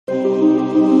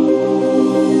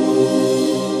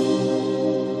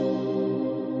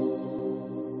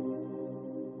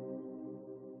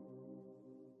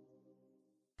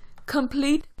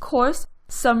Complete course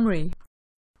summary.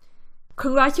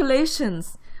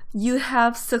 Congratulations! You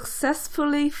have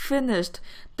successfully finished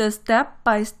the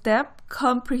step-by-step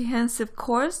comprehensive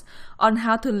course on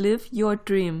how to live your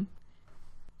dream.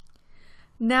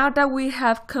 Now that we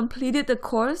have completed the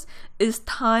course, it's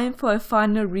time for a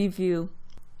final review.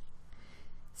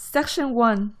 Section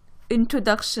 1.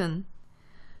 Introduction.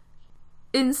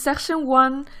 In Section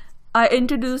 1, I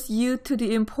introduce you to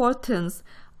the importance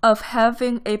of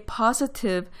having a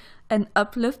positive and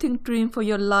uplifting dream for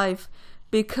your life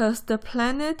because the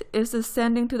planet is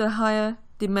ascending to the higher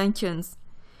dimensions.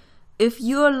 If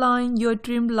you align your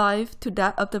dream life to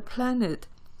that of the planet,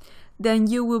 then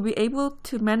you will be able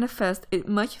to manifest it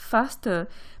much faster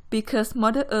because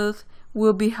Mother Earth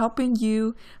will be helping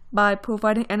you by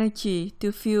providing energy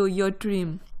to fuel your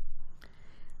dream.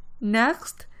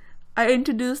 Next, I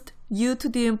introduced you to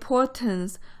the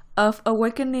importance of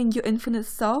awakening your infinite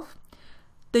self.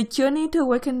 The journey to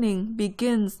awakening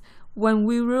begins when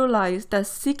we realize that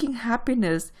seeking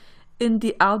happiness in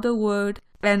the outer world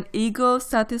and ego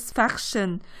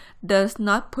satisfaction does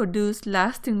not produce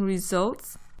lasting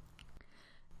results.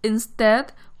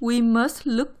 Instead, we must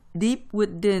look deep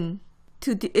within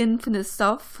to the infinite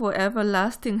self for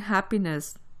everlasting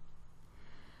happiness.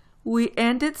 We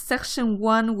ended Section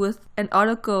 1 with an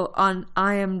article on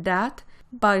I Am That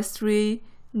by Sri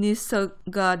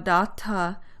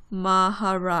Nisargadatta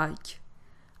Maharaj.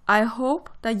 I hope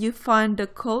that you find the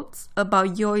quotes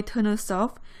about your eternal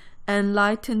self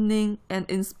enlightening and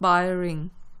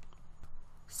inspiring.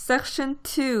 Section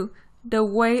 2. The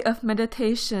Way of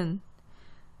Meditation.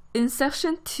 In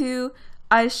Section 2,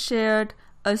 I shared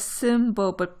a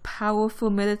simple but powerful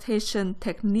meditation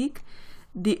technique,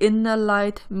 the Inner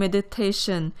Light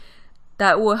Meditation,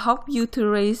 that will help you to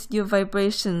raise your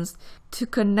vibrations to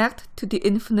connect to the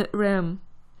infinite realm.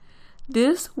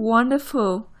 This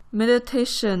wonderful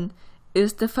meditation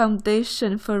is the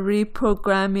foundation for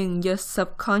reprogramming your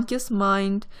subconscious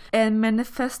mind and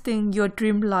manifesting your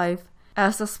dream life,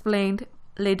 as explained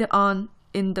later on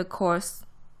in the course.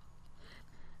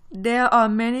 There are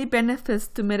many benefits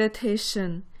to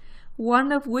meditation,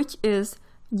 one of which is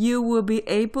you will be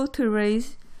able to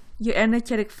raise your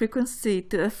energetic frequency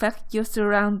to affect your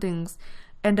surroundings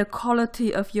and the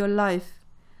quality of your life.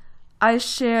 I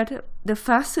shared the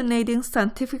fascinating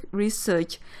scientific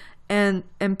research and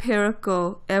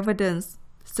empirical evidence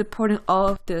supporting all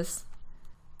of this.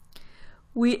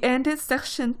 We ended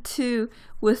Section 2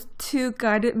 with 2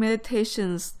 guided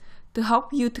meditations to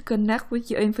help you to connect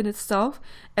with your infinite self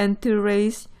and to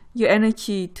raise your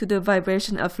energy to the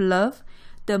vibration of love,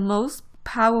 the most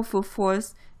powerful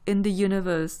force in the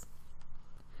universe.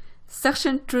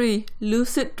 Section 3.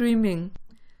 Lucid Dreaming.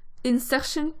 In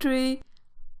Section 3,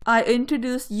 I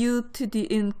introduce you to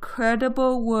the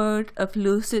incredible world of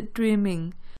lucid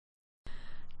dreaming.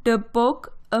 The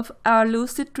bulk of our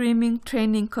lucid dreaming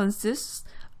training consists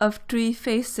of 3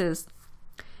 phases.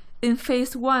 In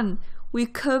Phase 1, we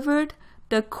covered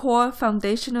the core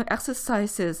foundational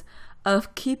exercises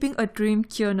of keeping a dream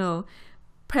journal,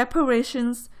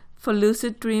 preparations for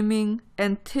lucid dreaming,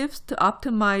 and tips to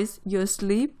optimize your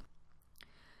sleep.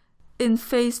 In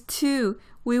Phase 2,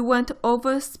 we went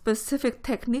over specific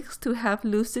techniques to have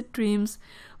lucid dreams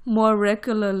more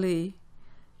regularly.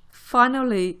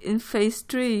 Finally, in Phase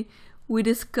 3, we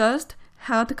discussed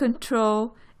how to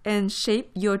control and shape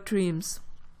your dreams.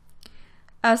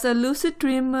 As a lucid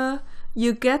dreamer,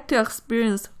 you get to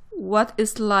experience what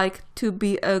it's like to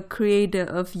be a creator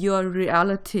of your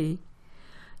reality.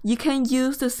 You can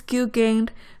use the skill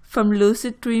gained from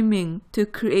lucid dreaming to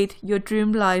create your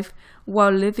dream life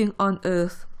while living on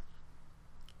Earth.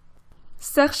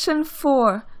 Section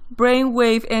 4.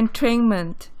 Brainwave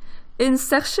Entrainment. In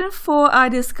Section 4, I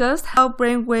discussed how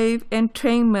brainwave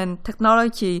entrainment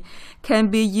technology can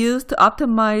be used to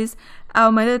optimize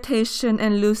our meditation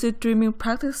and lucid dreaming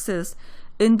practices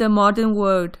in the modern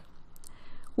world.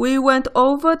 We went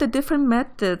over the different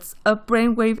methods of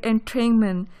brainwave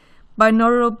entrainment,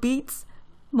 binaural beats,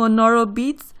 monaural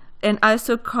beats, and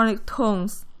isochronic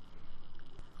tones.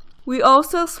 We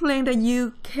also explained that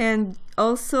you can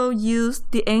also use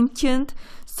the ancient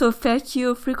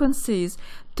solfeggio frequencies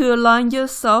to align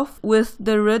yourself with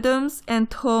the rhythms and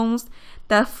tones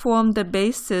that form the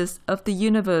basis of the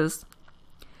universe.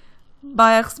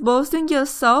 By exposing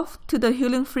yourself to the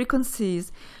healing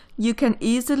frequencies, you can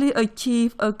easily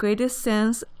achieve a greater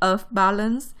sense of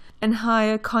balance and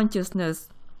higher consciousness.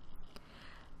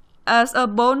 As a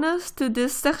bonus to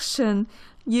this section,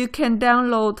 you can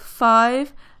download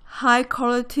 5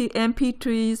 high-quality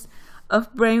MP3s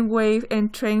of brainwave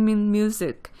entrainment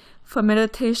music for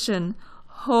meditation,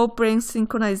 whole brain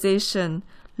synchronization,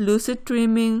 lucid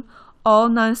dreaming, all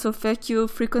 9 solfeggio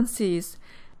frequencies,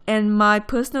 and my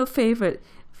personal favorite,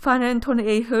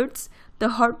 528 Hz, the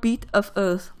heartbeat of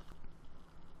Earth.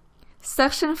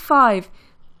 Section 5.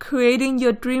 Creating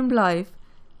your dream life.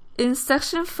 In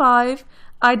Section 5,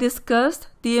 I discussed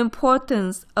the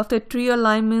importance of the 3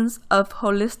 alignments of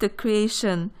holistic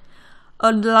creation: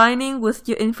 aligning with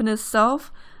your infinite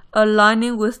self,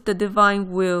 aligning with the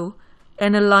divine will,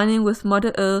 and aligning with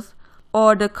Mother Earth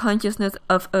or the consciousness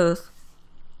of Earth.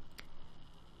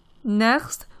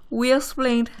 Next, we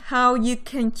explained how you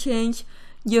can change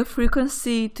your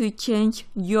frequency to change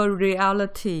your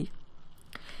reality.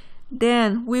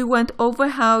 Then we went over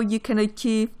how you can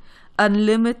achieve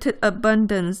unlimited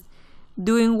abundance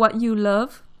doing what you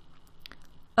love.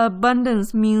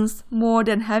 Abundance means more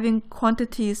than having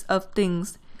quantities of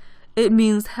things. It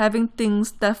means having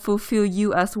things that fulfill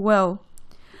you as well.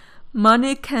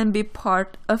 Money can be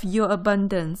part of your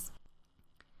abundance.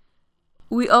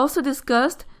 We also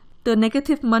discussed the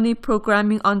negative money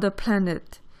programming on the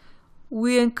planet.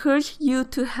 We encourage you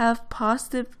to have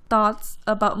positive thoughts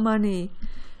about money.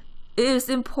 It is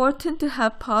important to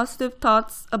have positive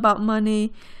thoughts about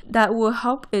money that will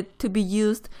help it to be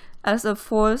used as a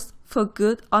force for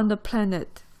good on the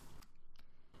planet.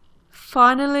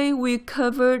 Finally, we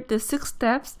covered the 6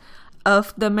 steps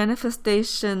of the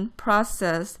manifestation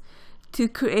process to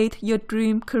create your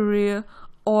dream career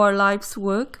or life's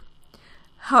work.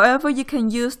 However, you can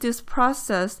use this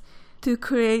process to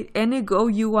create any goal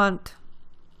you want.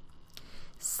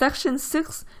 Section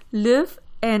 6. Live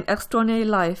an extraordinary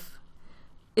life.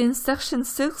 In Section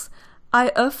 6,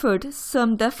 I offered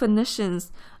some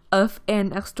definitions of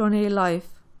an extraordinary life.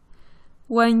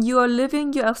 When you are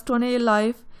living your extraordinary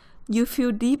life, you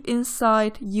feel deep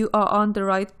inside you are on the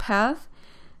right path,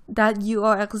 that you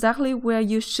are exactly where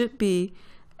you should be,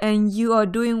 and you are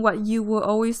doing what you were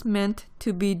always meant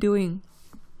to be doing.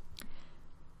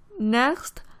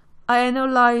 Next, I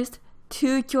analyzed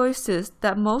 2 choices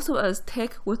that most of us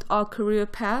take with our career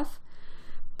path: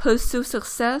 pursue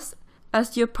success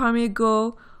as your primary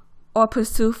goal or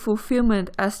pursue fulfillment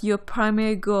as your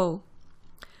primary goal.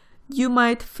 You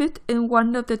might fit in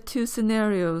one of the 2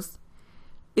 scenarios.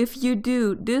 If you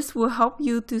do, this will help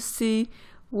you to see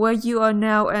where you are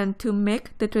now and to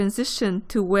make the transition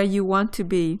to where you want to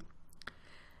be.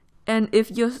 And if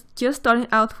you're just starting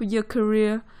out with your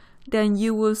career, then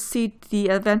you will see the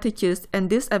advantages and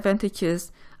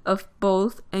disadvantages of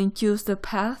both and choose the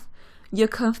path you're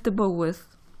comfortable with.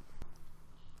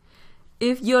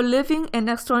 If you're living an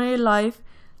extraordinary life,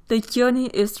 the journey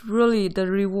is really the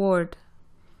reward.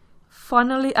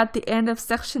 Finally, at the end of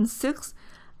Section 6,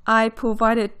 I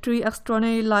provided 3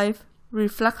 extraordinary life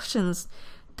reflections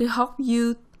to help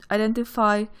you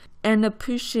identify and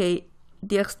appreciate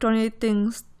the extraordinary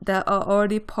things that are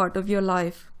already part of your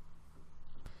life.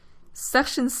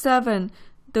 Section 7.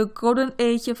 The Golden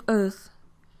Age of Earth.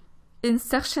 In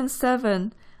Section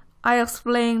 7, I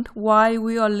explained why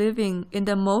we are living in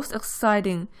the most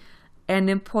exciting and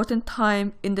important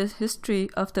time in the history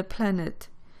of the planet.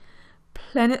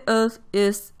 Planet Earth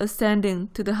is ascending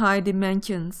to the high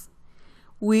dimensions.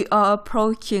 We are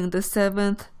approaching the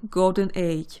 7th Golden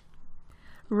Age.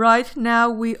 Right now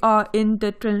we are in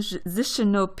the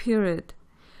transitional period.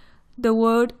 The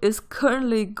world is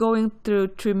currently going through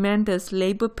tremendous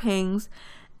labor pains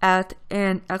at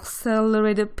an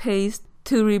accelerated pace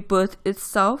to rebirth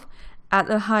itself at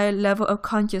a higher level of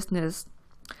consciousness.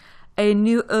 A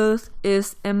new Earth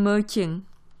is emerging.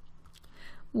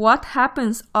 What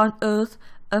happens on Earth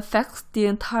affects the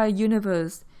entire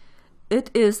universe.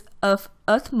 It is of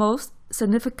utmost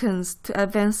significance to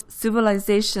advanced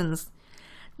civilizations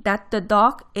that the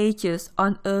dark ages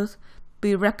on Earth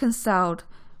be reconciled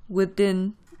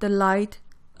within the light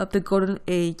of the Golden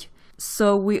Age,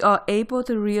 so we are able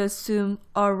to reassume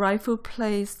our rightful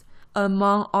place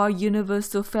among our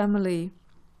universal family.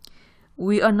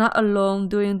 We are not alone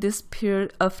during this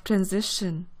period of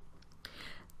transition.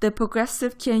 The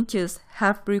progressive changes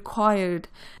have required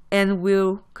and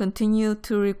will continue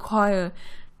to require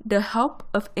the help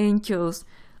of angels,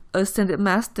 ascended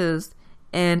masters,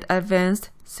 and advanced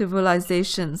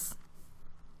civilizations.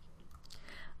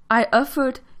 I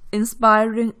offered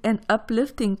inspiring and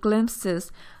uplifting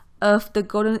glimpses of the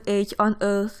Golden Age on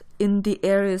Earth in the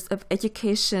areas of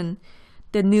education,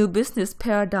 the new business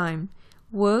paradigm,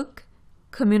 work,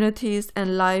 communities,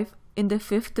 and life in the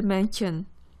 5th dimension.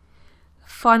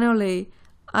 Finally,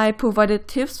 I provided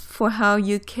tips for how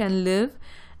you can live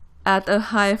at a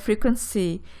higher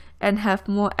frequency and have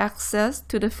more access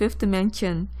to the 5th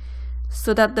dimension,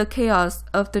 so that the chaos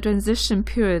of the transition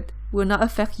period will not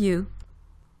affect you.